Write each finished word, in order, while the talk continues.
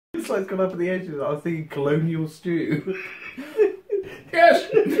light's gone up at the edges. I was thinking colonial stew. Yes!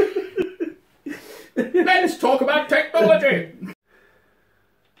 Let's talk about technology!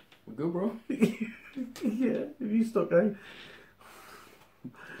 We good, bro? Yeah, if you stop going...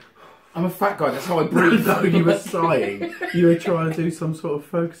 I'm a fat guy, that's how I breathe. No, you were sighing. You were trying to do some sort of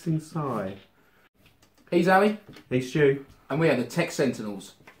focusing sigh. He's Ali. He's Stu. And we are the Tech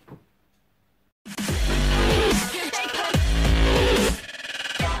Sentinels.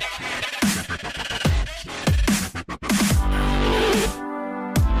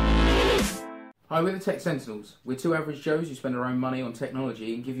 Hi, we're the Tech Sentinels. We're two average Joes who spend our own money on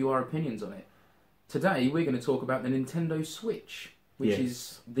technology and give you our opinions on it. Today, we're going to talk about the Nintendo Switch, which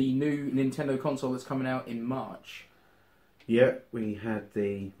is the new Nintendo console that's coming out in March. Yeah, we had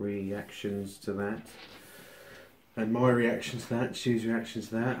the reactions to that. And my reaction to that, Stu's reaction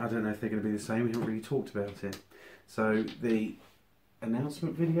to that. I don't know if they're going to be the same. We haven't really talked about it. So, the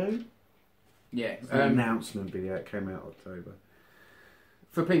announcement video? Yeah. The announcement video, it came out October.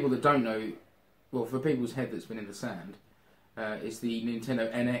 For people that don't know, well, for people's head that's been in the sand, it's the Nintendo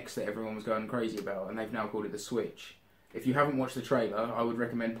NX that everyone was going crazy about, and they've now called it the Switch. If you haven't watched the trailer, I would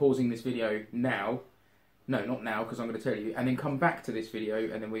recommend pausing this video now. No, not now, because I'm going to tell you, and then come back to this video,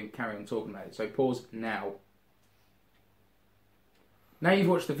 and then we carry on talking about it. So pause now. Now you've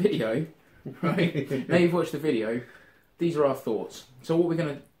watched the video, right? Now you've watched the video, these are our thoughts. So what we're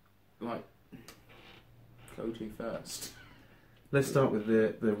going to, like, go to first? Let's start with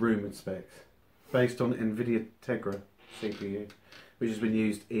the rumoured specs. Based on NVIDIA Tegra CPU, which has been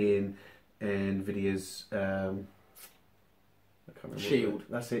used in NVIDIA's I can't remember Shield.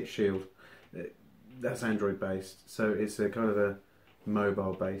 That's it, Shield. That's Android based, so it's a kind of a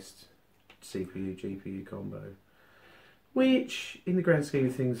mobile based CPU GPU combo, which in the grand scheme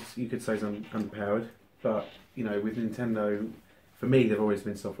of things you could say is underpowered, but you know, with Nintendo, for me they've always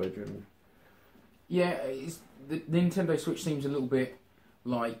been software driven. Yeah, the Nintendo Switch seems a little bit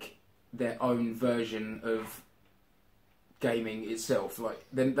like their own version of gaming itself. Like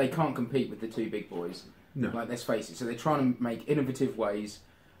they can't compete with the two big boys. No. Like, let's face it. So they're trying to make innovative ways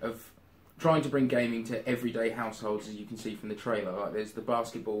of trying to bring gaming to everyday households, as you can see from the trailer. Like there's the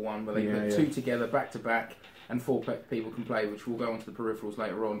basketball one where they put two together back to back and four people can play, which will go onto the peripherals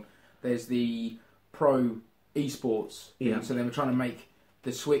later on. There's the pro esports. Yeah. So they were trying to make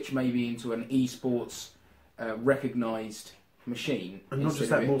the Switch maybe into an esports recognised machine. And not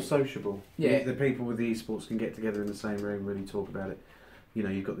just that, more sociable. Yeah. The people with the esports can get together in the same room, really talk about it. You know,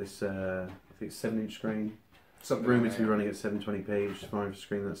 you've got this, I think it's 7-inch screen. Rumoured to be running at 720p, which is fine for a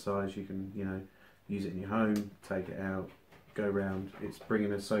screen that size. You can, you know, use it in your home, take it out, go round. It's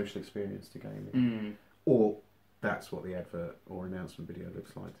bringing a social experience to gaming. Or that's what the advert or announcement video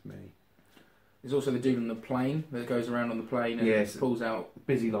looks like to me. There's also the dude on the plane that goes around on the plane and pulls out...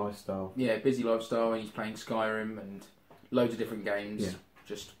 Busy lifestyle. Yeah, busy lifestyle, and he's playing Skyrim and loads of different games,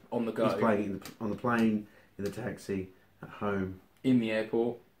 just on the go. He's playing on the plane, in the taxi, at home. In the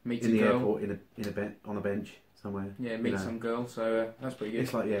airport, meets a girl. In the airport, on a bench somewhere. Yeah, meets some girl, so that's pretty good.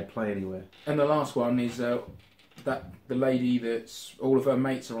 It's like, play anywhere. And the last one is that the lady that's... All of her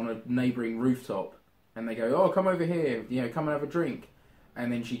mates are on a neighbouring rooftop, and they go, oh, come over here, you know, come and have a drink. And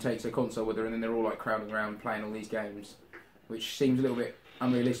then she takes her console with her, and then they're all like crowding around playing all these games, which seems a little bit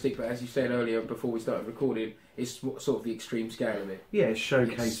unrealistic. But as you said earlier, before we started recording, it's sort of the extreme scale of it. Yeah, it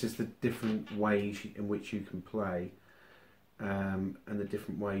showcases the different ways in which you can play, and the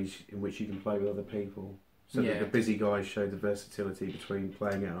different ways in which you can play with other people. So that the busy guys show the versatility between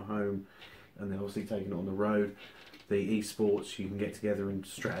playing at home, and then obviously taking it on the road. The esports, you can get together and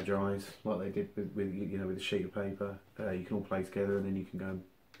strategise like they did with you know, with a sheet of paper. You can all play together, and then you can go and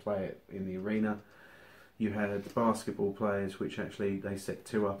play it in the arena. You had the basketball players, which actually they set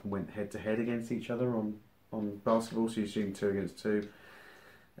two up and went head to head against each other on basketball. So you're shooting 2 against 2,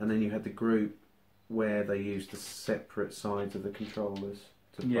 and then you had the group where they used the separate sides of the controllers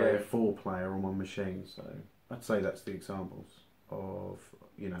to play a 4-player on one machine. So I'd say that's the examples of,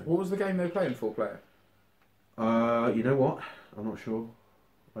 you know. What was the game they were playing 4-player? You know what? I'm not sure.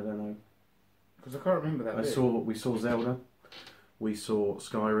 I don't know. Because I can't remember that. We saw Zelda, we saw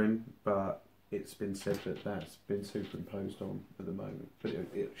Skyrim, but it's been said that that's been superimposed on at the moment, but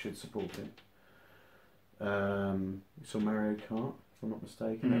it should support it. We saw Mario Kart, if I'm not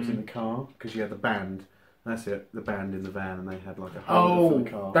mistaken. That was in the car, because you had the band. That's it, the band in the van, and they had like a holder for the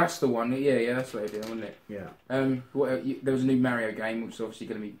car. That's the one. Yeah, that's what they did, wasn't it? Yeah. There was a new Mario game, which is obviously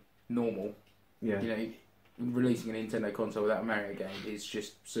going to be normal. Yeah. You know, releasing a Nintendo console without a Mario game is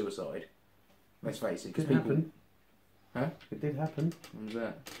just suicide. Let's face it. It did happen. Huh? It did happen. When was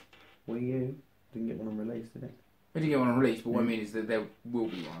that? Wii U didn't get one on release, did it? It didn't get one on release, but what I mean is that there will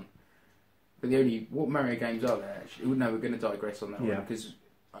be one. But what Mario games are there? Actually, no, we're going to digress on that one because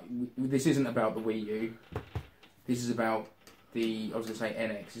this isn't about the Wii U. This is about I was going to say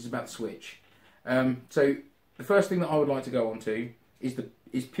NX. It's about the Switch. So the first thing that I would like to go on to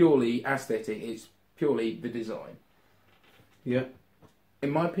is purely aesthetic. It's purely the design. Yeah.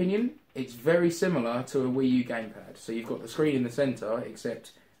 In my opinion, it's very similar to a Wii U gamepad. So you've got the screen in the centre,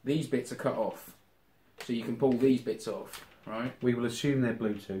 except these bits are cut off. So you can pull these bits off, right? We will assume they're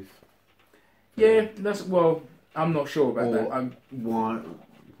Bluetooth. Yeah, I'm not sure about that.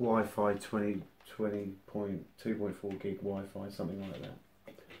 Wi-Fi 2.4 gig Wi-Fi, something like that.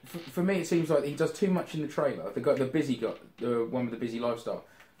 For me, it seems like he does too much in the trailer. The one with the busy lifestyle,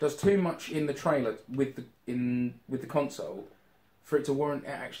 does too much in the trailer with the console for it to warrant it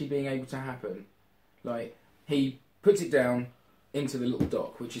actually being able to happen. Like, he puts it down into the little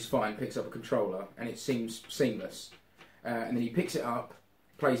dock, which is fine, picks up a controller, and it seems seamless. And then he picks it up,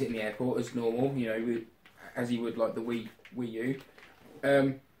 plays it in the airport as normal, as he would like the Wii U.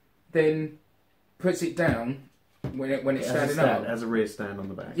 Then puts it down when it's standing up. It has a rear stand on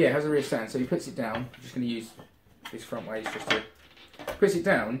the back. Yeah, it has a rear stand. So he puts it down. I'm just going to use this front ways just to puts it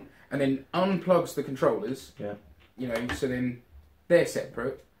down, and then unplugs the controllers. Yeah. So then they're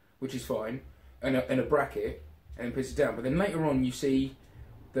separate, which is fine, and a bracket, and then puts it down. But then later on, you see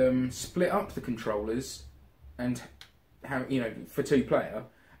them split up the controllers, and how for 2-player,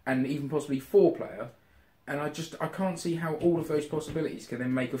 and even possibly 4-player. And I can't see how all of those possibilities can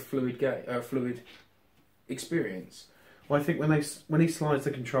then make a fluid experience. Well, I think when he slides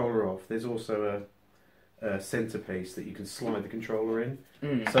the controller off, there's also a centerpiece that you can slide the controller in.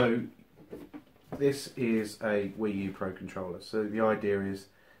 So this is a Wii U Pro controller. So the idea is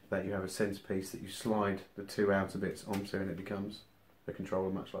that you have a centerpiece that you slide the two outer bits onto, and it becomes a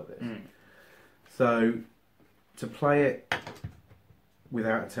controller much like this. So to play it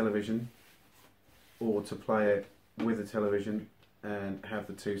without a television, or to play it with a television and have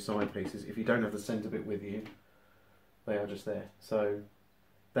the two side pieces, if you don't have the centre bit with you, they are just there. So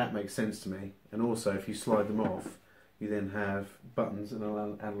that makes sense to me. And also, if you slide them off, you then have buttons and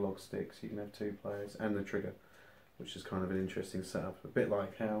analog sticks. You can have 2 players and the trigger, which is kind of an interesting setup. A bit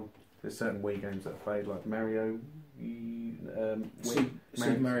like how there's certain Wii games that I played, like Mario,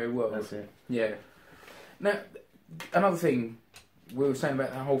 Super Mario World. That's it. Yeah. Now, another thing we were saying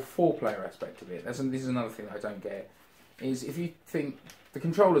about the whole 4-player aspect of it. This is another thing that I don't get. Is if you think the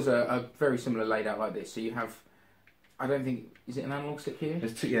controllers are very similar laid out like this. So you have, I don't think, is it an analog stick here?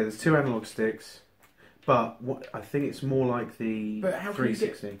 There's 2 analog sticks, but I think it's more like the 360. But how can you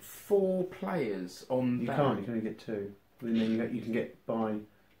get 4 players on? You can't. You can only get 2. And then you can get from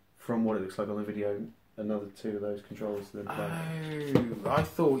what it looks like on the video, another 2 of those controllers to then play. Oh, I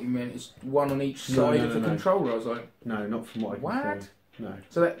thought you meant it's one on each side of the controller. I was like, no, not from what I can see. No.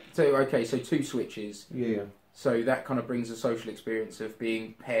 So 2 switches. Yeah. So that kind of brings a social experience of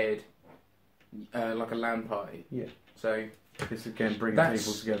being paired, like a LAN party. Yeah. So it's again bringing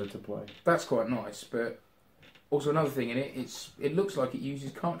people together to play. That's quite nice, but also another thing in it, it looks like it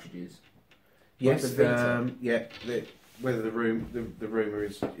uses cartridges. Yes. Whether the rumor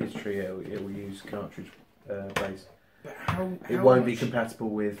is true, it will use cartridge base. But how it won't be compatible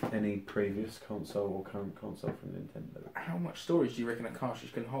with any previous console or current console from Nintendo. How much storage do you reckon a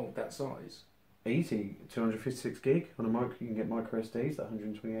cartridge can hold that size? Easy, 256 gig on a micro. You can get micro SDs,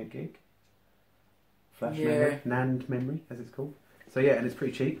 128 gig. Flash memory, NAND memory, as it's called. So yeah, and it's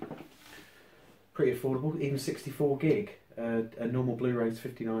pretty cheap, pretty affordable. Even 64 gig. A normal Blu-ray is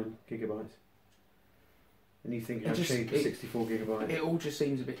 59 gigabytes. And you think how cheap a 64 gigabyte? It all just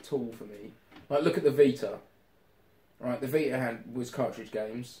seems a bit tall for me. Like, look at the Vita. Right, the Vita was cartridge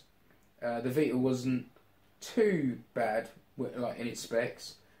games. The Vita wasn't too bad, like in its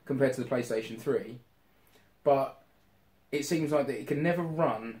specs, compared to the PlayStation 3. But it seems like that it can never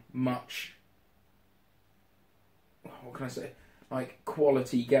run much. What can I say? Like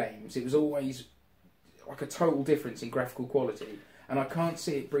quality games. It was always like a total difference in graphical quality, and I can't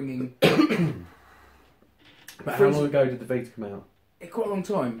see it bringing. But how long ago did the Vita come out? Quite a long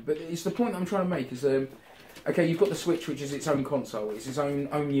time, but it's the point that I'm trying to make is, okay, you've got the Switch, which is its own console, it's its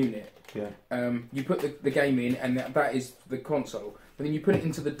own unit. Yeah. You put the game in, and that is the console. But then you put it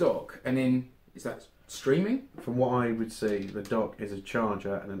into the dock, and then is that streaming? From what I would see, the dock is a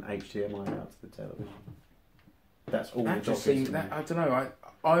charger and an HDMI out to the television. That's all the dock is. I don't know.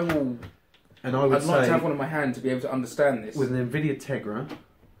 I will. And I'd like to have one in my hand to be able to understand this. With an NVIDIA Tegra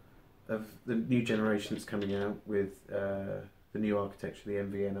of the new generation that's coming out with the new architecture, the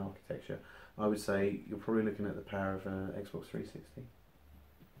MVN architecture, I would say you're probably looking at the power of an Xbox 360.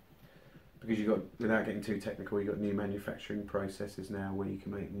 because you got, without getting too technical, you've got new manufacturing processes now where you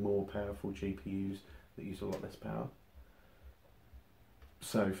can make more powerful GPUs that use a lot less power.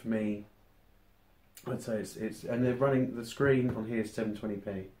 So for me, I'd say it's and they're running, the screen on here is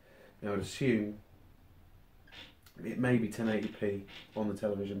 720p. Now I'd assume it may be 1080p on the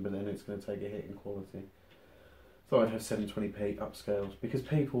television, but then it's going to take a hit in quality. So I'd have 720p upscales, because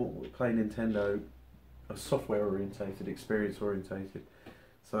people play Nintendo are software orientated, experience orientated.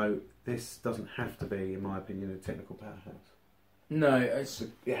 So this doesn't have to be, in my opinion, a technical powerhouse. No,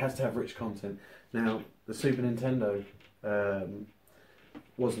 it has to have rich content. Now the Super Nintendo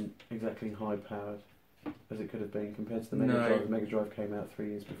wasn't exactly high powered as it could have been compared to the Mega Drive. The Mega Drive came out 3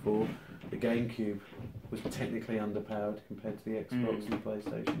 years before. The GameCube was technically underpowered compared to the Xbox and the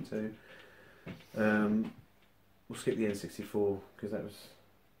PlayStation 2. We'll skip the N64 because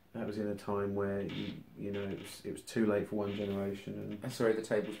that was in a time where you know it was too late for one generation and sorry, the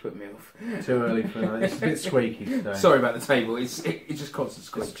table's put me off. Too early for that. It's a bit squeaky today. Sorry about the table. It's just constant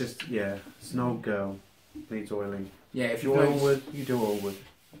squeak. It's just it's an old girl, needs oiling. Yeah, if you do all wood, you do all wood.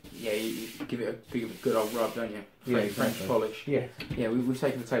 Yeah, you give it a good old rub, don't you? Yeah, exactly. French polish. Yeah. Yeah, we've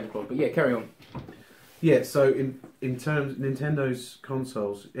taken the tablecloth, but yeah, carry on. Yeah, so in terms Nintendo's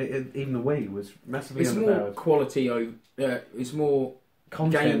consoles, even the Wii was massively underpowered. It's more quality it's more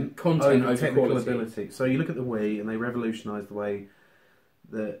content over technical quality. ability. So you look at the Wii, and they revolutionised the way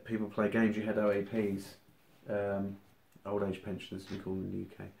that people play games. You had OAPs, old age pensioners, we call them in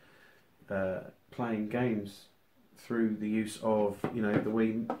the UK, playing games through the use of the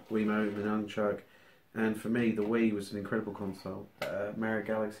Wiimote, the Nunchuck. And for me, the Wii was an incredible console. Mario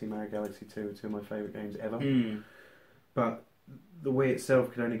Galaxy 2 are two of my favourite games ever. But the Wii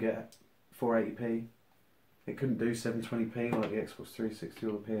itself could only get 480p. It couldn't do 720p like the Xbox 360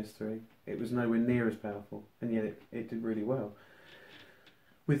 or the PS3. It was nowhere near as powerful, and yet it did really well.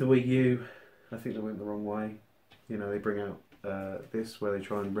 With the Wii U, I think they went the wrong way. They bring out this where they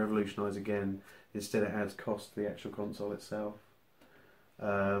try and revolutionise again. Instead, it adds cost to the actual console itself.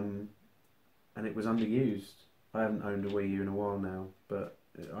 And it was underused. I haven't owned a Wii U in a while now, but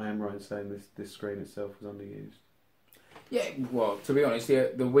I am right in saying this screen itself was underused. Yeah, well, to be honest,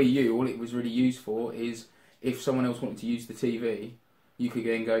 the Wii U, all it was really used for is if someone else wanted to use the TV, you could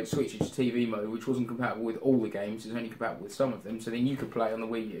then go switch it to TV mode, which wasn't compatible with all the games, it was only compatible with some of them, so then you could play on the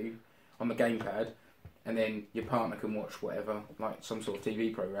Wii U, on the gamepad, and then your partner can watch whatever, like some sort of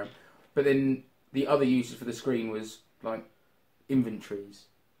TV program. But then the other uses for the screen was like inventories,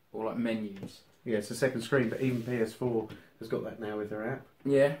 or like menus. Yeah, it's a second screen, but even PS4 has got that now with their app.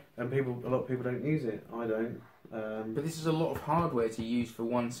 Yeah. And a lot of people don't use it. I don't. But this is a lot of hardware to use for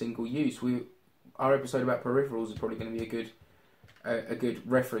one single use. Our episode about peripherals is probably going to be a good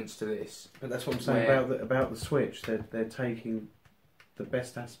reference to this. But that's what I'm saying about the Switch. They're taking the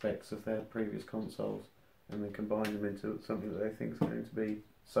best aspects of their previous consoles and then combining them into something that they think is going to be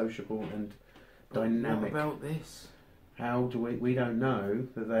sociable and dynamic. What about this? How do we don't know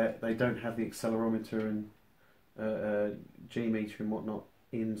that they don't have the accelerometer and G meter and whatnot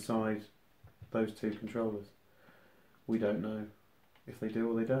inside those two controllers. We don't know if they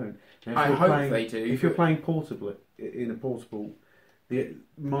do or they don't. Now, I hope they do. If you're playing portable in a portable,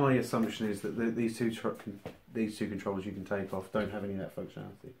 my assumption is that these two controllers you can take off don't have any of that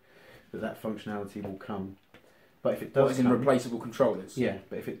functionality. That functionality will come. But if it does, in replaceable controllers. Yeah,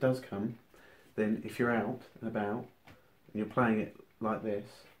 but if it does come, then if you're out and about and you're playing it like this,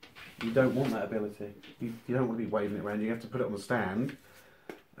 you don't want that ability. You don't want to be waving it around. You have to put it on the stand.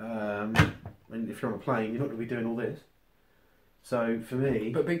 And if you're on a plane, you're not going to be doing all this. So for me,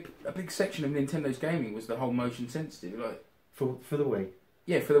 but a big section of Nintendo's gaming was the whole motion sensitive, like for the Wii.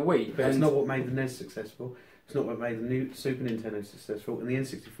 Yeah, for the Wii. But it's not what made the NES successful. It's not what made the new Super Nintendo successful. And the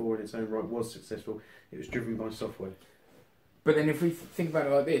N64 in its own right was successful. It was driven by software. But then if we think about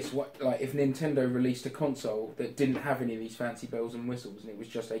it like this, if Nintendo released a console that didn't have any of these fancy bells and whistles, and it was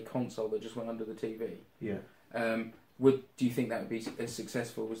just a console that just went under the TV? Yeah. Do you think that would be as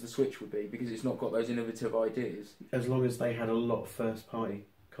successful as the Switch would be? Because it's not got those innovative ideas. As long as they had a lot of first-party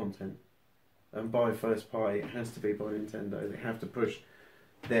content. And by first-party, it has to be by Nintendo. They have to push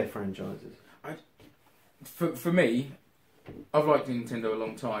their franchises. For me, I've liked Nintendo a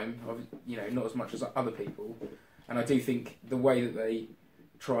long time. Not as much as other people. And I do think the way that they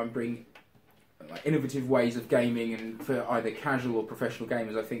try and bring innovative ways of gaming, and for either casual or professional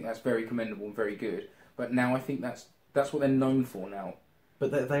gamers, I think that's very commendable and very good. But now I think that's what they're known for now.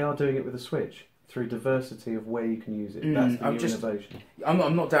 But they are doing it with the Switch through diversity of where you can use it. That's the new innovation.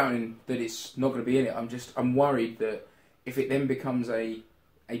 I'm not doubting that it's not going to be in it. I'm worried that if it then becomes a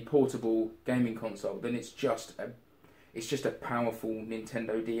portable gaming console, then it's just It's just a powerful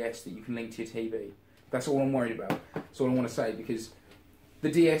Nintendo DS that you can link to your TV. That's all I'm worried about. That's all I want to say, because the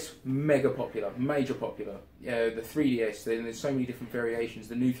DS, mega popular, major popular. The 3DS, there's so many different variations.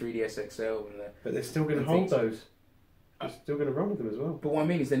 The new 3DS XL. But they're still going to hold those. They're still going to run with them as well. But what I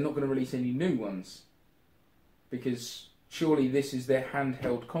mean is they're not going to release any new ones. Because surely this is their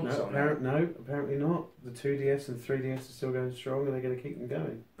handheld console. No, apparently not. The 2DS and 3DS are still going strong, and they're going to keep them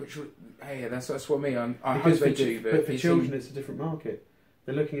going. But hey, that's what I mean. I hope they do. But for children, it's a different market.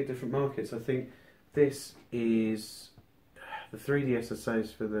 They're looking at different markets. I think this is the 3DS, I say,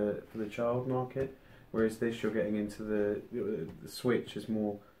 is for the child market, whereas this you're getting into the Switch is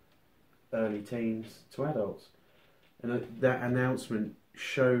more early teens to adults, and that announcement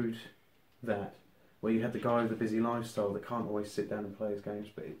showed that. Where you had the guy with a busy lifestyle that can't always sit down and play his games,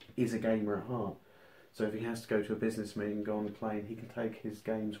 but is a gamer at heart. So if he has to go to a business meeting and go on a plane, he can take his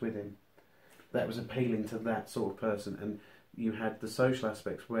games with him. That was appealing to that sort of person. And you had the social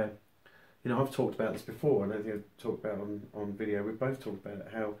aspects where, I've talked about this before, and I think I've talked about on video, we've both talked about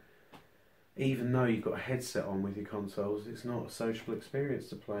it, how even though you've got a headset on with your consoles, it's not a sociable experience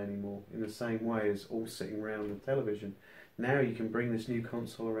to play anymore in the same way as all sitting around the television. Now you can bring this new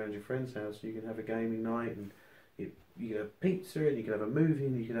console around your friend's house. You can have a gaming night, and you can have pizza, and you can have a movie,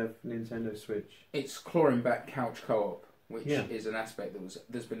 and you can have Nintendo Switch. It's clawing back couch co-op, which is an aspect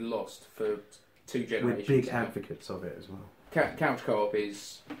that's been lost for 2 generations. We're big advocates of it as well. Couch co-op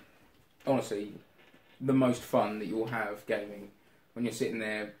is honestly the most fun that you'll have gaming when you're sitting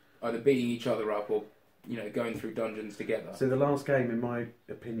there either beating each other up or going through dungeons together. So the last game, in my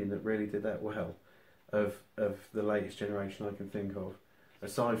opinion, that really did that well. Of the latest generation I can think of,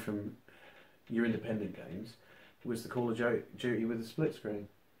 aside from your independent games, was the Call of Duty with the split screen.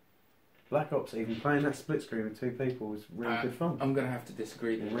 Black Ops, even playing that split screen with 2 people was really good fun. I'm going to have to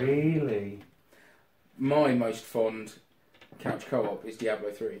disagree there. Really? My most fond couch co-op is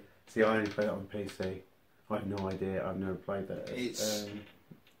Diablo 3. See, I only play that on PC. I have no idea. I've never played that. It's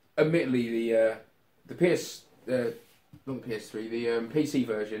admittedly the PS, not the PS3, the PC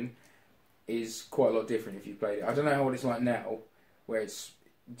version is quite a lot different if you've played it. I don't know what it's like now, where it's...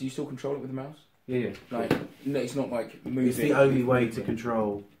 Do you still control it with the mouse? Yeah. Like, no, it's not like moving... It's the only way to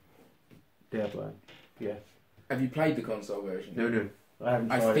control Diablo. Yeah. Have you played the console version? No. I haven't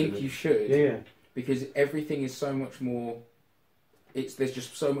tried I think you should. Yeah. Because everything is so much more... There's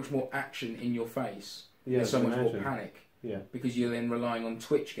just so much more action in your face. Yeah, there's so much more panic. Yeah. Because you're then relying on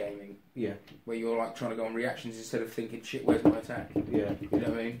Twitch gaming. Yeah. Where you're like trying to go on reactions instead of thinking, shit, where's my attack? Yeah. You know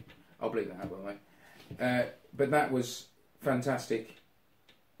what I mean? I'll bleep that out, by the way. But that was fantastic,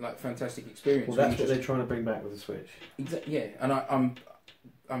 fantastic experience. Well, that's what they're trying to bring back with the Switch. Yeah, and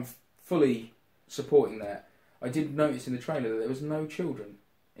I'm fully supporting that. I did notice in the trailer that there was no children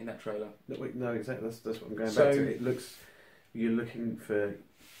in that trailer. No, exactly. That's what I'm going back to. It looks, you're looking for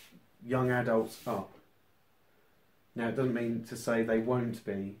young adults up. Now, it doesn't mean to say they won't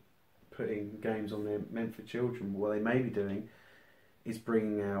be putting games on there meant for children. What they may be doing is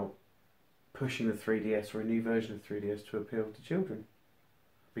pushing the 3DS or a new version of 3DS to appeal to children.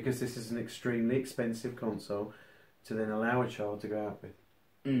 Because this is an extremely expensive console to then allow a child to go out with.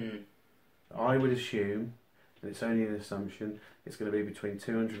 I would assume, and it's only an assumption, it's going to be between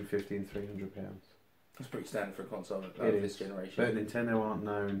 £250 and £300. That's pretty standard for a console of this generation. But Nintendo aren't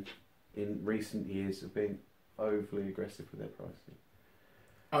known in recent years of being overly aggressive with their pricing.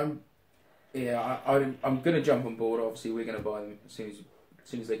 I'm going to jump on board. Obviously, we're going to buy them as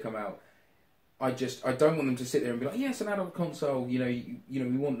soon as they come out. I don't want them to sit there and be like, yes, an adult console. We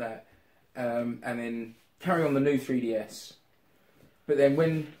want that, and then carry on the new 3DS. But then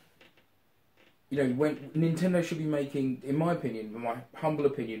when Nintendo should be making, in my opinion, my humble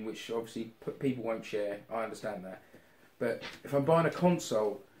opinion, which obviously people won't share, I understand that. But if I'm buying a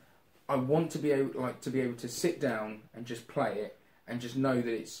console, I want to be able to sit down and just play it and just know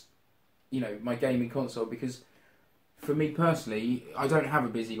that it's, my gaming console. Because for me personally, I don't have a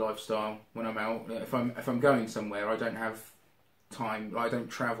busy lifestyle when I'm out. If I'm going somewhere, I don't have time. I don't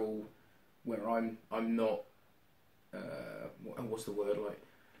travel where I'm not. What's the word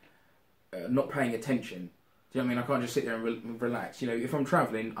like? Not paying attention. Do you know what I mean? I can't just sit there and relax. If I'm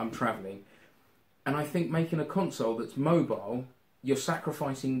travelling, I'm travelling. And I think making a console that's mobile, you're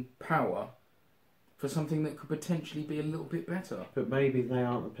sacrificing power for something that could potentially be a little bit better. But maybe they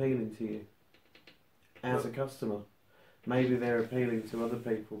aren't appealing to you as a customer. Maybe they're appealing to other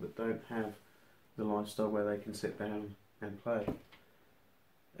people that don't have the lifestyle where they can sit down and play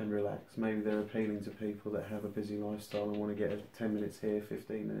and relax. Maybe they're appealing to people that have a busy lifestyle and want to get 10 minutes here,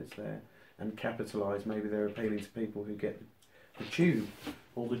 15 minutes there, and capitalise. Maybe they're appealing to people who get the tube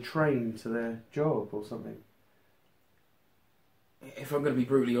or the train to their job or something. if I'm going to be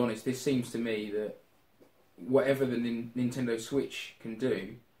brutally honest, this seems to me that whatever the Nintendo Switch can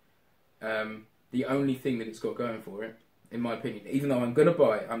do, the only thing that it's got going for it, in my opinion, even though I'm going to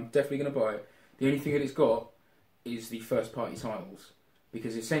buy it, I'm definitely going to buy it, the only thing that it's got is the first-party titles.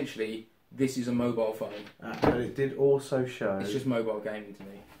 Because essentially, this is a mobile phone. But it did also show... It's just mobile gaming to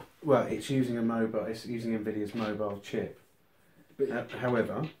me. Well, it's using NVIDIA's mobile chip. But,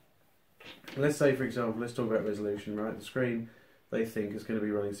 however, let's say, for example, let's talk about resolution, right? The screen, they think, is going to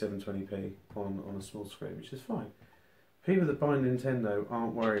be running 720p on a small screen, which is fine. People that buy Nintendo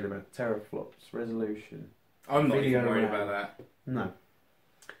aren't worried about teraflops, resolution. I'm not even worried about that. No.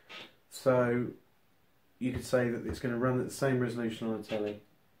 So, you could say that it's going to run at the same resolution on a telly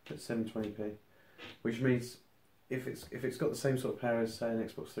at 720p, which means if it's got the same sort of power as, say, an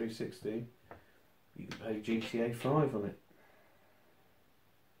Xbox 360, you can play GTA 5 on it.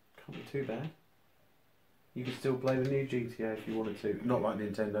 Can't be too bad. You could still play the new GTA if you wanted to. Not like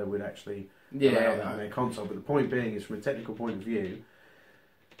Nintendo would actually allow that on their console, but the point being is, from a technical point of view,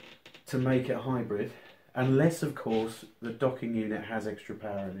 to make it a hybrid, unless, of course, the docking unit has extra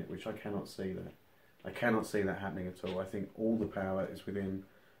power in it, which I cannot see that. I cannot see that happening at all. I think all the power is within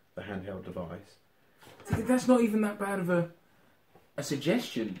the handheld device. That's not even that bad of a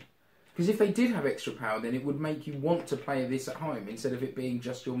suggestion. Because if they did have extra power, then it would make you want to play this at home instead of it being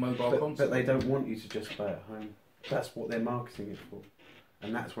just your mobile console. But they don't want you to just play at home. That's what they're marketing it for.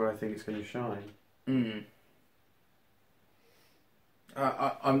 And that's where I think it's going to shine.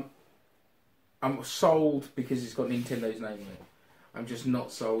 I'm sold because it's got Nintendo's name on it. I'm just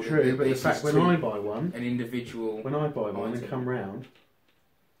not sold. True, but the fact when I buy one... An individual... When I buy one and come round,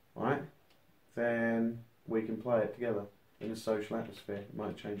 right, then we can play it together in a social atmosphere. It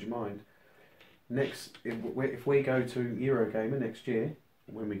might change your mind. Next, if we go to Eurogamer next year,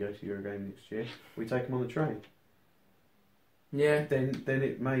 when we go to Eurogamer next year, we take them on the train. Yeah. Then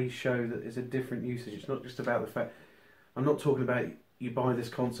it may show that there's a different usage. It's not just about the fact... I'm not talking about you buy this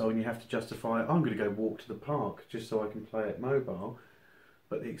console and you have to justify, I'm going to go walk to the park just so I can play it mobile.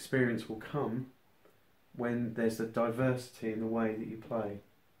 But the experience will come when there's a diversity in the way that you play.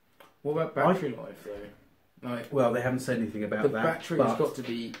 What about battery life, though? Well, they haven't said anything about that. The battery's got to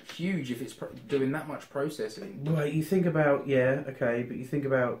be huge if it's doing that much processing. Well, you think about, but you think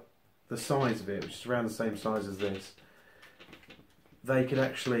about the size of it, which is around the same size as this. They could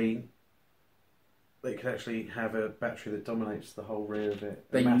actually have a battery that dominates the whole rear of it.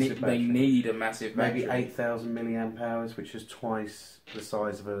 They need a massive battery. Maybe 8,000 milliamp hours, which is twice the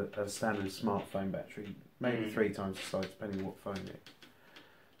size of a standard smartphone battery. Maybe 3 times the size, depending on what phone it is.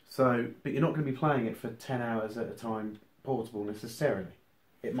 So, but you're not going to be playing it for 10 hours at a time, portable necessarily.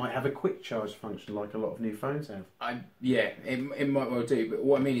 It might have a quick charge function like a lot of new phones have. It might well do. But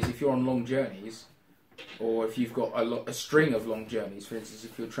what I mean is, if you're on long journeys, or if you've got a string of long journeys, for instance,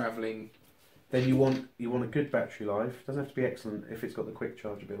 if you're travelling... Then you want a good battery life. It doesn't have to be excellent if it's got the quick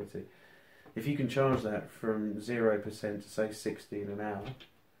charge ability. If you can charge that from 0% to say 60 in an hour,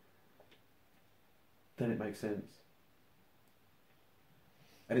 then it makes sense.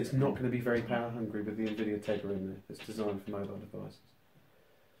 And it's not going to be very power hungry with the NVIDIA Tegra in there. It's designed for mobile devices.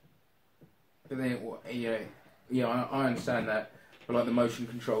 But then, I understand that. But like the motion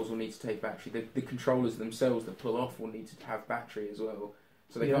controls will need to take battery. The controllers themselves that pull off will need to have battery as well.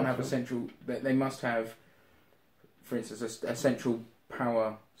 So they can't have a central... They must have, for instance, a central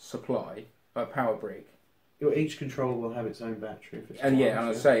power supply, a power brick. Each controller will have its own battery. If it's and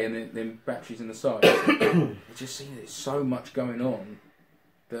I say, and then batteries in the side. It just seems there's so much going on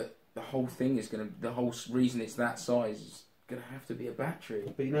that the whole thing is going to... The whole reason it's that size is going to have to be a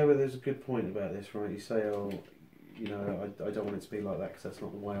battery. But you know where there's a good point about this, right? You say, I don't want it to be like that because that's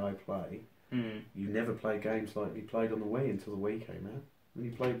not the way I play. You never play games like you played on the Wii until the Wii came out. And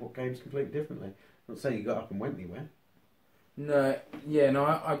you played what games completely differently. I'm not saying you got up and went anywhere.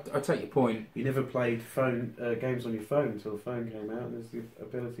 I take your point. You never played games on your phone until the phone came out, and there's the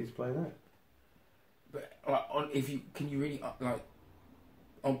ability to play that. But can you really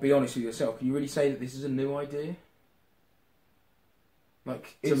I'll be honest with yourself. Can you really say that this is a new idea?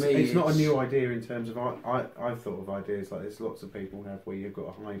 It's not a new idea in terms of I've thought of ideas like this. Lots of people have where you've got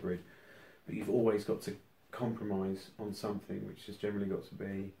a hybrid, but you've always got to compromise on something, which has generally got to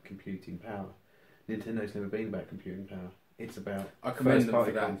be computing power. Nintendo's never been about computing power. It's about... I commend them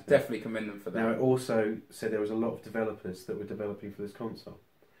for that. Content. Definitely commend them for that. Now, it also said there was a lot of developers that were developing for this console.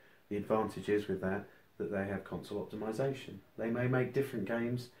 The advantage is with that they have console optimization. They may make different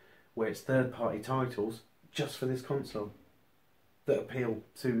games where it's third-party titles just for this console that appeal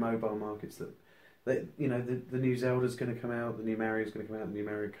to mobile markets. The new Zelda's going to come out, the new Mario's going to come out, the new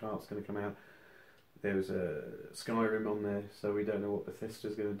Mario Kart's going to come out. There was a Skyrim on there, so we don't know what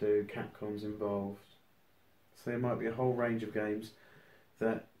Bethesda's going to do. Capcom's involved. So there might be a whole range of games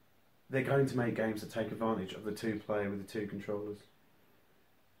that they're going to make games that take advantage of the 2-player with the 2 controllers.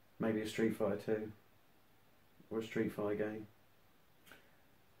 Maybe a Street Fighter 2 or a Street Fighter game.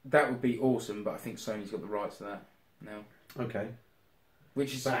 That would be awesome, but I think Sony's got the rights to that now. Okay.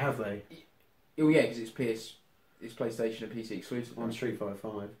 Which is... But have they? Oh yeah, because it's PlayStation and PC exclusive. On Street Fighter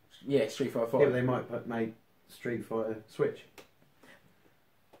 5. Yeah, Street Fighter 5. Yeah, but they might make Street Fighter Switch.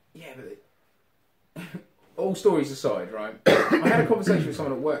 Yeah, but... all stories aside, right? I had a conversation with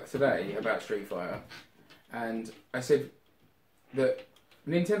someone at work today about Street Fighter, and I said that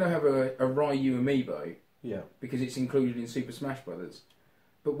Nintendo have a Ryu amiibo, yeah, because it's included in Super Smash Brothers.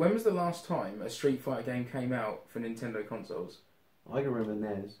 But when was the last time a Street Fighter game came out for Nintendo consoles? I can remember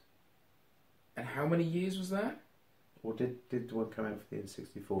NES. And how many years was that? Or did one come out for the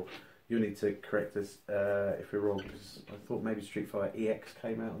N64? You'll need to correct us if we're wrong, because I thought maybe Street Fighter EX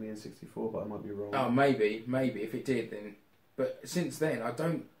came out on the N64, but I might be wrong. Oh, maybe. If it did, then... But since then, I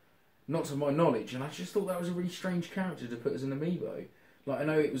don't... Not to my knowledge, and I just thought that was a really strange character to put as an amiibo. Like, I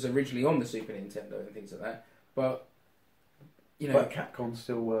know it was originally on the Super Nintendo and things like that, but... You know... But Capcom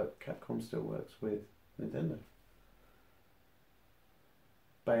still works with Nintendo.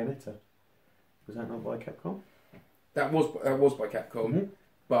 Bayonetta. Was that not by Capcom? That was by Capcom,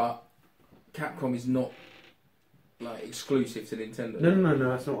 but Capcom is not like exclusive to Nintendo. No,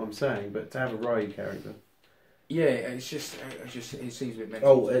 that's not what I'm saying. But to have a Ryu character, yeah, it seems a bit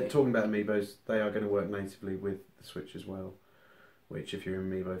mental. Talking about amiibos, they are going to work natively with the Switch as well. Which, if you're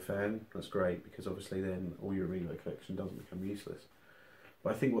an amiibo fan, that's great, because obviously then all your amiibo collection doesn't become useless.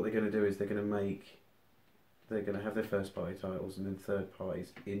 But I think what they're going to do is they're going to have their first party titles, and then third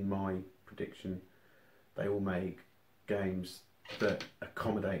parties. In my prediction, they will make games that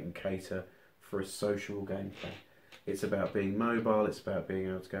accommodate and cater for a social gameplay. It's about being mobile. It's about being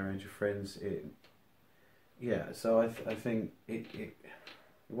able to go around your friends. So I think it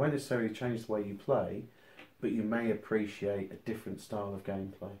won't necessarily change the way you play, but you may appreciate a different style of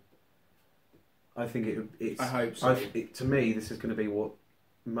gameplay. I think it's. I hope so. To me, this is going to be what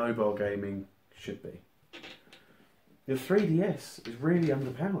mobile gaming should be. The 3DS is really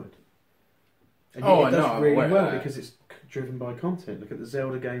underpowered. And it does really well because it's driven by content. Look at the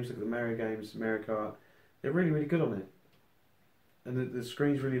Zelda games, look at the Mario games, Mario Kart. They're really, really good on it. And the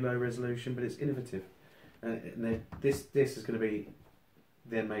screen's really low resolution, but it's innovative. And this is going to be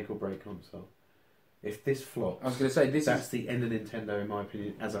their make or break console. If this flops, I was going to say that's the end of Nintendo, in my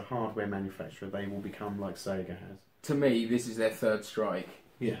opinion. As a hardware manufacturer, they will become like Sega has. To me, this is their third strike.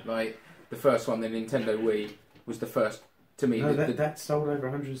 Yeah. Like the first one, the Nintendo Wii was the first. To me, no, that sold over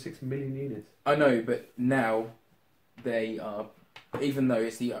 106 million units. I know, but now they are. Even though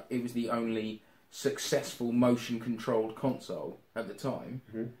it was the only successful motion-controlled console at the time,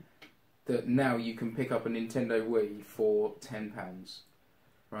 that now you can pick up a Nintendo Wii for £10,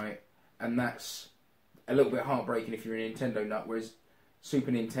 right? And that's a little bit heartbreaking if you're a Nintendo nut. Whereas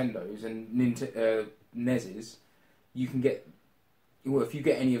Super Nintendos and NESs, you can get. Well, if you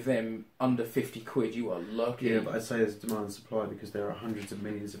get any of them under 50 quid, you are lucky. Yeah, but I'd say there's demand and supply because there are hundreds of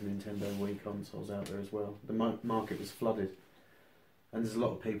millions of Nintendo Wii consoles out there as well. The market was flooded. And there's a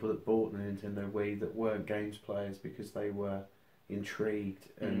lot of people that bought the Nintendo Wii that weren't games players because they were intrigued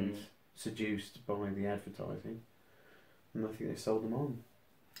and seduced by the advertising. And I think they sold them on.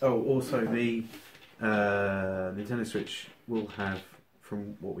 Oh, also the Nintendo Switch will have,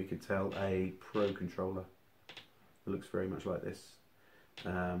 from what we could tell, a Pro controller. It looks very much like this.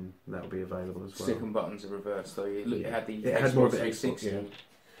 That'll be available as well. Stick and buttons are reversed though. It had the Xbox more of 360 Xbox,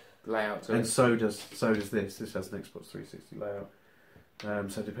 layout to and it. so does this. This has an Xbox 360 layout.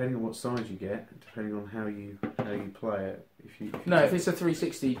 So depending on what size you get, depending on how you play it, if it's a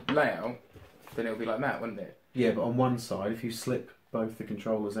 360 layout, then it'll be like that, wouldn't it? Yeah, but on one side, if you slip both the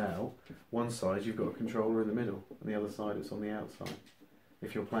controllers out, one side you've got a controller in the middle, and the other side it's on the outside.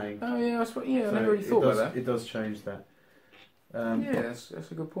 If you're playing. Oh yeah, I never really thought about that. It does change that. That's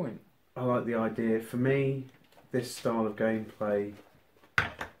a good point. I like the idea. For me, this style of gameplay,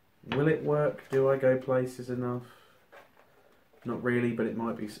 will it work? Do I go places enough? Not really, but it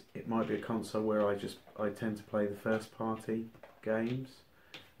might be a console where I tend to play the first party games,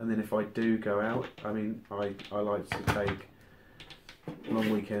 and then if I do go out, I mean, I like to take long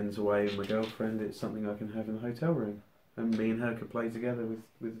weekends away with my girlfriend. It's something I can have in the hotel room, and me and her could play together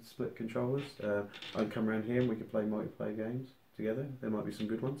with split controllers. I'd come around here and we could play multiplayer games together. There might be some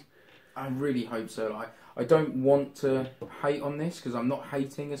good ones. I really hope so. I don't want to hate on this because I'm not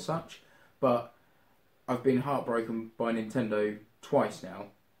hating as such, but I've been heartbroken by Nintendo twice now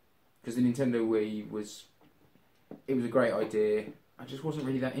because the Nintendo Wii was a great idea. I just wasn't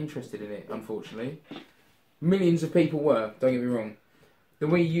really that interested in it, unfortunately. Millions of people were. Don't get me wrong. The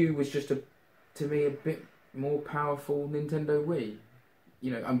Wii U was just to me a bit more powerful Nintendo Wii.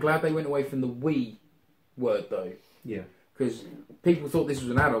 You know, I'm glad they went away from the Wii word though. Yeah. Because people thought this was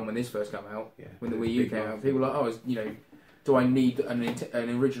an add-on when this first came out. Yeah. When the Wii U came out, people were like, oh, you know, do I need an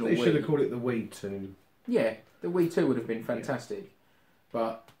original Wii? They should have called it the Wii 2. Yeah, the Wii 2 would have been fantastic. Yeah.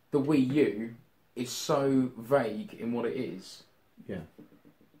 But the Wii U is so vague in what it is. Yeah.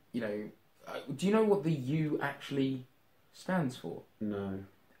 You know, do you know what the U actually stands for? No.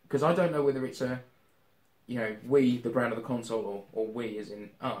 Because I don't know whether it's a, you know, Wii, the brand of the console, or we as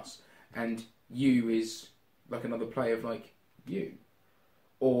in us, and U is like another play of like you,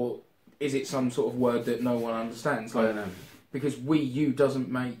 or is it some sort of word that no one understands? Like, I don't know. Because Wii U doesn't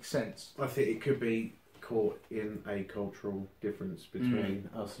make sense. I think it could be caught in a cultural difference between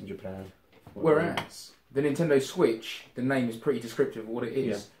us and Japan. Whereas the Nintendo Switch, the name is pretty descriptive of what it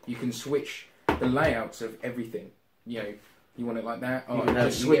is. Yeah. You can switch the layouts of everything. You know, you want it like that. Oh,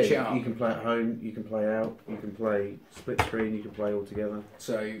 just switch it up. You can play at home. You can play out. You can play split screen. You can play all together.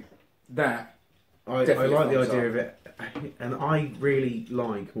 So that I like the idea of it, and I really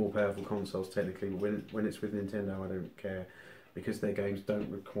like more powerful consoles technically. But when it's with Nintendo, I don't care because their games don't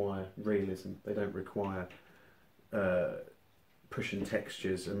require realism. They don't require pushing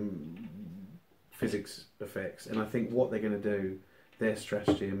textures and physics effects. And I think what they're going to do, their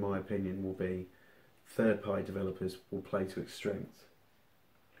strategy, in my opinion, will be third-party developers will play to its strengths.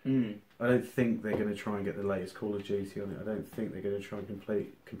 I don't think they're going to try and get the latest Call of Duty on it. I don't think they're going to try and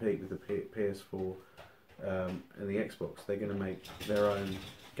compete with the PS4 and the Xbox. They're going to make their own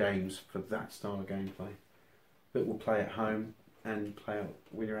games for that style of gameplay that will play at home and play out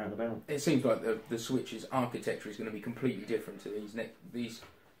when you're out and about. It seems like the Switch's architecture is going to be completely different to this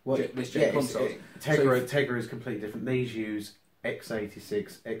gen consoles. Tegra is completely different. These use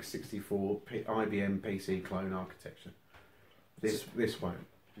x86, x64, IBM PC clone architecture. This won't.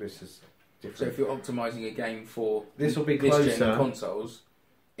 This is different. So if you're optimising a game for this will be closer. This gen consoles,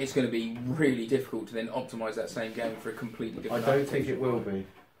 it's going to be really difficult to then optimise that same game for a completely different. I don't think it will be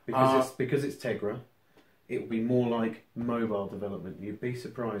because it's Tegra. It will be more like mobile development. You'd be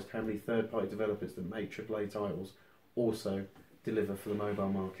surprised how many third-party developers that make AAA titles also deliver for the mobile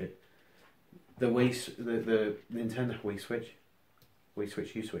market. The Nintendo U Switch.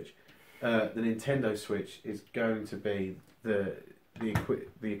 The Nintendo Switch is going to be the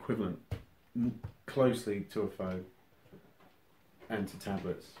equivalent closely to a phone and to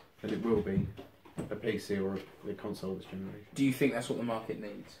tablets, and it will be a PC or a console this generation. Do you think that's what the market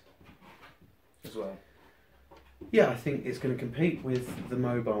needs as well? Yeah, I think it's going to compete with the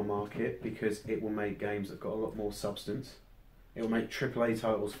mobile market because it will make games that got a lot more substance. It will make AAA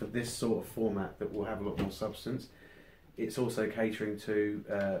titles for this sort of format that will have a lot more substance. It's also catering to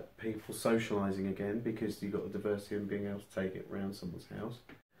people socialising again because you've got the diversity and being able to take it around someone's house.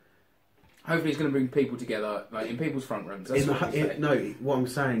 Hopefully it's going to bring people together, like in people's front rooms. What I'm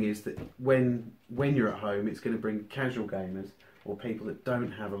saying is that when you're at home, it's going to bring casual gamers or people that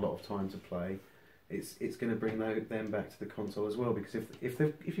don't have a lot of time to play. It's going to bring them back to the console as well, because if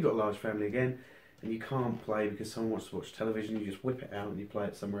you've got a large family again and you can't play because someone wants to watch television, you just whip it out and you play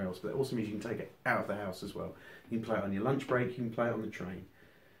it somewhere else. But it also means you can take it out of the house as well. You can play it on your lunch break, you can play it on the train.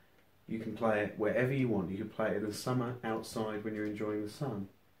 You can play it wherever you want. You can play it in the summer outside when you're enjoying the sun.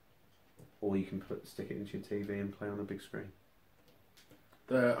 Or you can stick it into your TV and play on a big screen.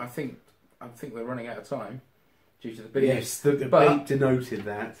 I think we're running out of time due to the beep. Yes, the beep denoted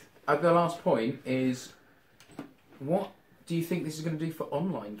that. The last point is, what do you think this is going to do for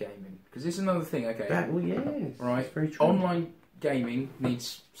online gaming? Because this is another thing, okay? Yes. Right. Very true. Online gaming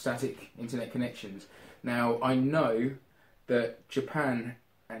needs static internet connections. Now, I know that Japan,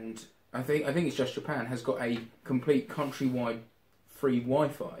 and I think it's just Japan, has got a complete countrywide free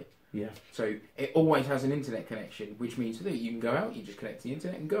Wi-Fi. Yeah. So it always has an internet connection, which means that you can go out, you just connect to the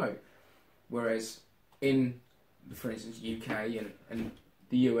internet and go. Whereas in, for instance, UK and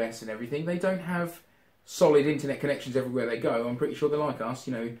the US and everything, they don't have solid internet connections everywhere they go. I'm pretty sure they're like us,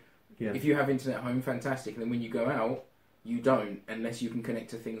 you know. Yeah. If you have internet at home, fantastic. And then when you go out, you don't, unless you can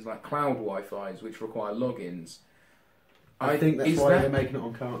connect to things like cloud Wi-Fi's, which require logins. I think that's why they're making it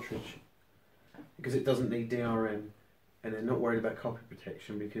on cartridge, because it doesn't need DRM, and they're not worried about copy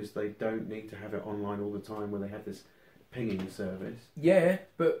protection because they don't need to have it online all the time where they have this pinging service. Yeah,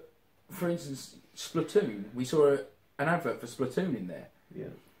 but for instance, Splatoon, we saw an advert for Splatoon in there. Yeah.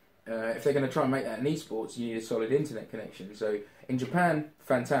 if they're going to try and make that an esports, you need a solid internet connection. So in Japan,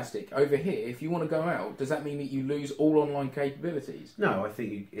 fantastic. Over here, if you want to go out, does that mean that you lose all online capabilities? No, I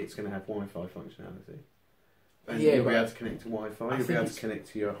think it's going to have Wi-Fi functionality. And Yeah, you'll be able to connect to Wi-Fi. You'll be able to connect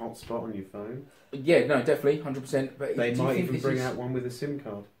to your hotspot on your phone. Yeah, no, definitely, 100%. But they might even bring out one with a SIM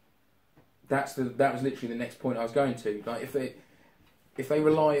card. That was literally the next point I was going to. Like, if they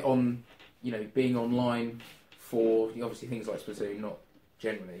rely on, you know, being online for obviously things like Splatoon, not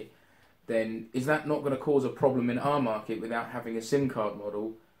generally, then is that not going to cause a problem in our market without having a SIM card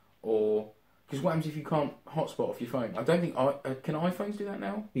model? Or because what happens if you can't hotspot off your phone? I don't think can iPhones do that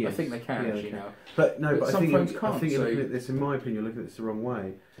now? Yes. I think they can actually now. But some phones can't. I think you're looking at this, in my opinion, you're looking at this the wrong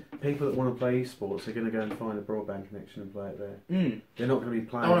way. People that want to play esports are going to go and find a broadband connection and play it there. They're not going to be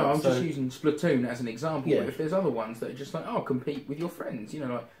playing. Oh no, I'm just using Splatoon as an example. Yeah. But if there's other ones that are just like, compete with your friends, you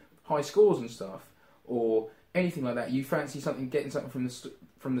know, like high scores and stuff, or anything like that. You fancy getting something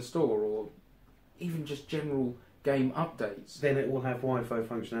from the store, or even just general game updates. Then it will have Wi-Fi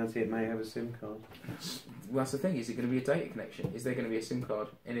functionality. It may have a SIM card. Well, that's the thing. Is it going to be a data connection? Is there going to be a SIM card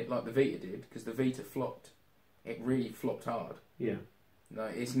in it like the Vita did? Because the Vita flopped. It really flopped hard. Yeah. No,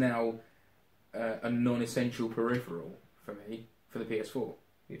 it's now a non-essential peripheral for me for the PS4.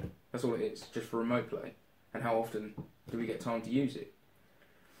 Yeah. That's all it is, just for remote play. And how often do we get time to use it?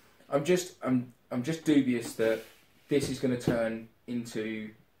 I'm just dubious that this is going to turn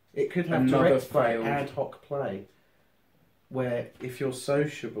into. It could have direct play, ad hoc play, where if you're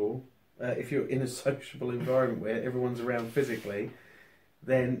sociable, if you're in a sociable environment where everyone's around physically,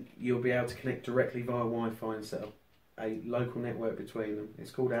 then you'll be able to connect directly via Wi-Fi and set up a local network between them. It's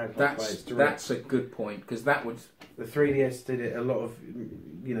called ad hoc play. It's direct. That's a good point, because that would. The 3DS did it. A lot of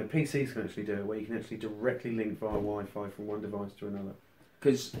PCs can actually do it, where you can actually directly link via Wi-Fi from one device to another.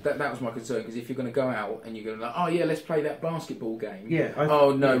 Because that was my concern. Because if you're going to go out and you're going to like, oh yeah, let's play that basketball game. Yeah.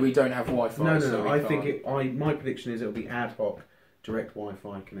 We don't have Wi-Fi. No. I think my prediction is it'll be ad hoc, direct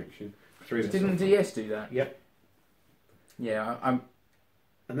Wi-Fi connection through. Didn't DS do that? Yep. Yeah,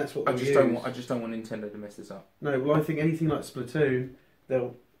 And that's what I just don't want Nintendo to mess this up. No, well, I think anything like Splatoon,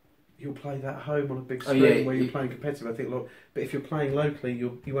 you'll play that at home on a big screen where you're playing competitive. I think, but if you're playing locally,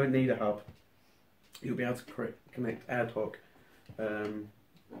 you won't need a hub. You'll be able to connect ad hoc.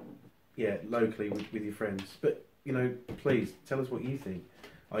 Locally with your friends. But, please, tell us what you think.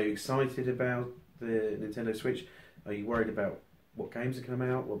 Are you excited about the Nintendo Switch? Are you worried about what games are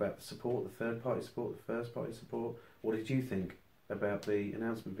coming out? What about the support, the third-party support, the first-party support? What did you think about the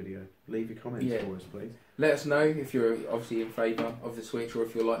announcement video? Leave your comments for us, please. Let us know if you're obviously in favour of the Switch, or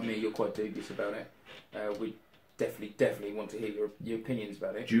if you're like me, you're quite dubious about it. We definitely want to hear your opinions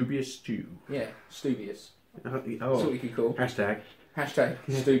about it. Dubious stew. Yeah, stubious. That's what you could call. Hashtag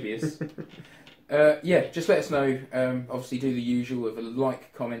Stubious. Just let us know. Obviously, do the usual of a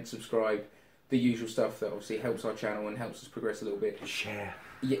like, comment, subscribe, the usual stuff that obviously helps our channel and helps us progress a little bit. Share.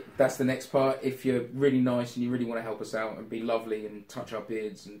 Yeah, that's the next part. If you're really nice and you really want to help us out and be lovely and touch our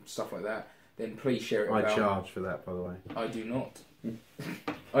beards and stuff like that, then please share it about. I charge for that, by the way. I do not.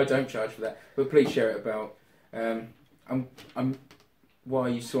 I don't charge for that, but please share it about. Why are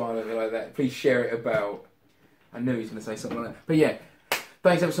you smiling like that? Please share it about. I knew he was going to say something like that. But yeah,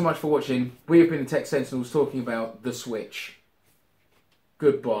 thanks ever so much for watching. We have been the Tech Sentinels talking about the Switch.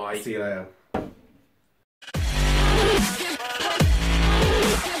 Goodbye. See you later.